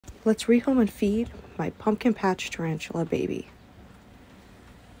Let's rehome and feed my Pumpkin Patch Tarantula baby.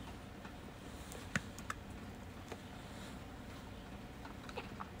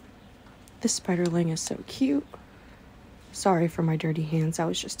 This spiderling is so cute. Sorry for my dirty hands, I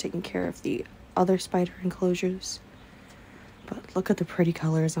was just taking care of the other spider enclosures. But look at the pretty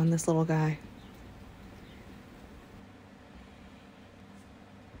colors on this little guy.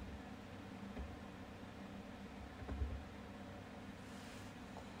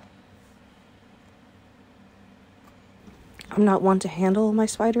 I'm not one to handle my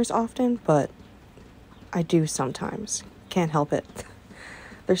spiders often, but I do sometimes. Can't help it.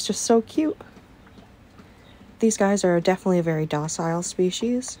 They're just so cute. These guys are definitely a very docile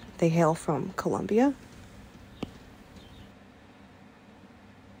species. They hail from Colombia.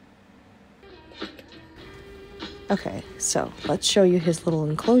 Okay, so let's show you his little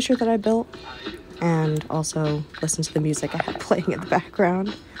enclosure that I built, and also listen to the music I have playing in the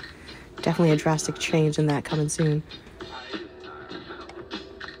background. Definitely a drastic change in that coming soon.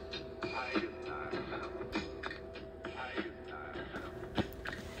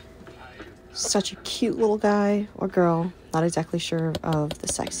 Such a cute little guy or girl, not exactly sure of the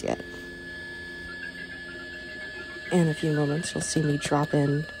sex yet. In a few moments, you'll see me drop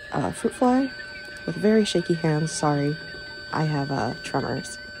in a fruit fly with very shaky hands. Sorry, I have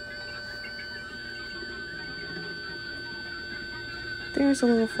tremors. There's a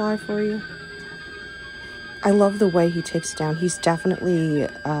little fly for you. I love the way he takes it down. He's definitely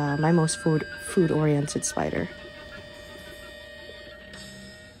my most food-oriented spider.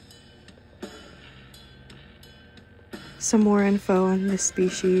 Some more info on this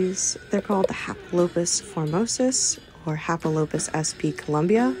species. They're called the hapalopus formosus or hapalopus sp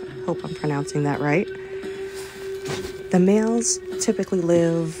Columbia. Hope I'm pronouncing that right. The males typically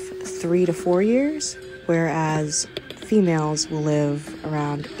live 3 to 4 years, whereas females will live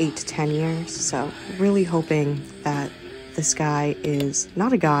around 8 to 10 years. So really hoping that this guy is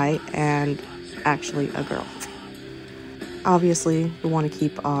not a guy and actually a girl. Obviously, we want to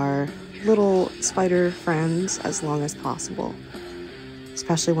keep our little spider friends as long as possible,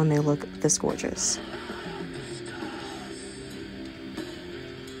 especially when they look this gorgeous.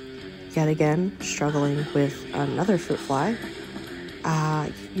 Yet again, struggling with another fruit fly.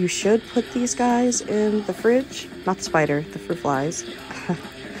 You should put these guys in the fridge, not the spider, the fruit flies,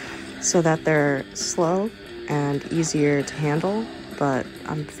 so that they're slow and easier to handle, but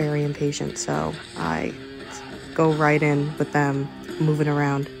I'm very impatient, so I go right in with them moving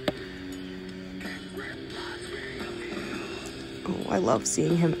around. Oh, I love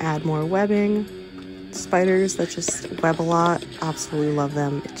seeing him add more webbing. Spiders that just web a lot, absolutely love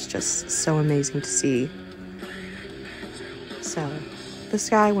them. It's just so amazing to see. So, this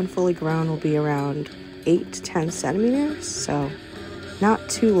guy, when fully grown, will be around 8 to 10 centimeters, so not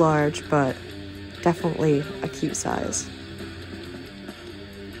too large, but definitely a cute size.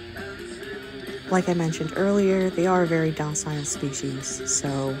 Like I mentioned earlier, they are a very docile species,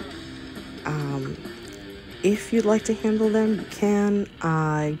 so if you'd like to handle them, you can.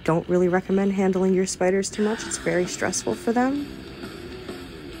 I don't really recommend handling your spiders too much. It's very stressful for them.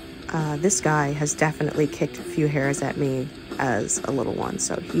 This guy has definitely kicked a few hairs at me as a little one,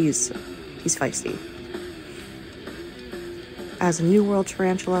 so he's feisty. As a New World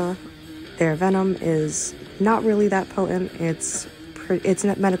tarantula, their venom is not really that potent. It's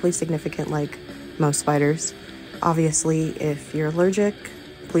not medically significant like most spiders. Obviously, if you're allergic,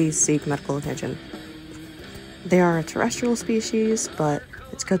 please seek medical attention. They are a terrestrial species, but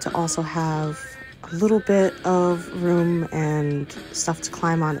it's good to also have a little bit of room and stuff to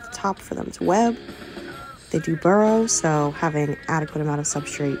climb on at the top for them to web. They do burrow, so having adequate amount of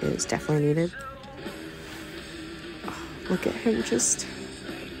substrate is definitely needed. Look at him just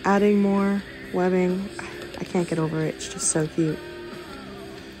adding more webbing. I can't get over it. It's just so cute.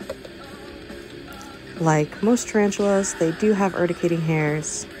 Like most tarantulas, they do have urticating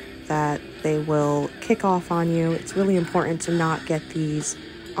hairs that they will kick off on you. It's really important to not get these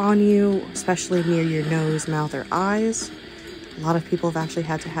on you, especially near your nose, mouth, or eyes. A lot of people have actually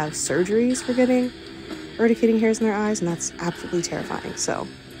had to have surgeries for getting urticating hairs in their eyes, and that's absolutely terrifying. So,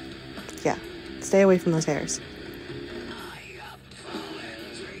 yeah, stay away from those hairs.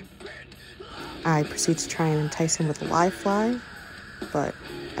 I proceed to try and entice him with a live fly, but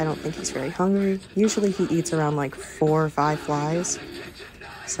I don't think he's very hungry. Usually he eats around like 4 or 5 flies.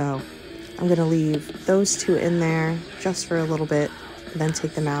 So I'm gonna leave those 2 in there just for a little bit and then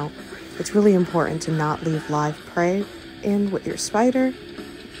take them out. It's really important to not leave live prey in with your spider.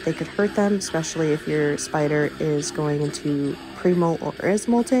 They could hurt them, especially if your spider is going into pre-molt or is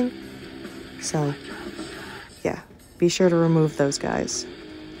molting. So yeah, be sure to remove those guys.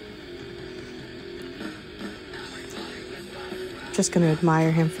 Just going to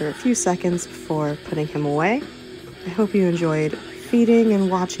admire him for a few seconds before putting him away. I hope you enjoyed feeding and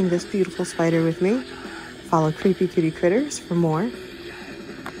watching this beautiful spider with me. Follow CreepieCutieCritters for more.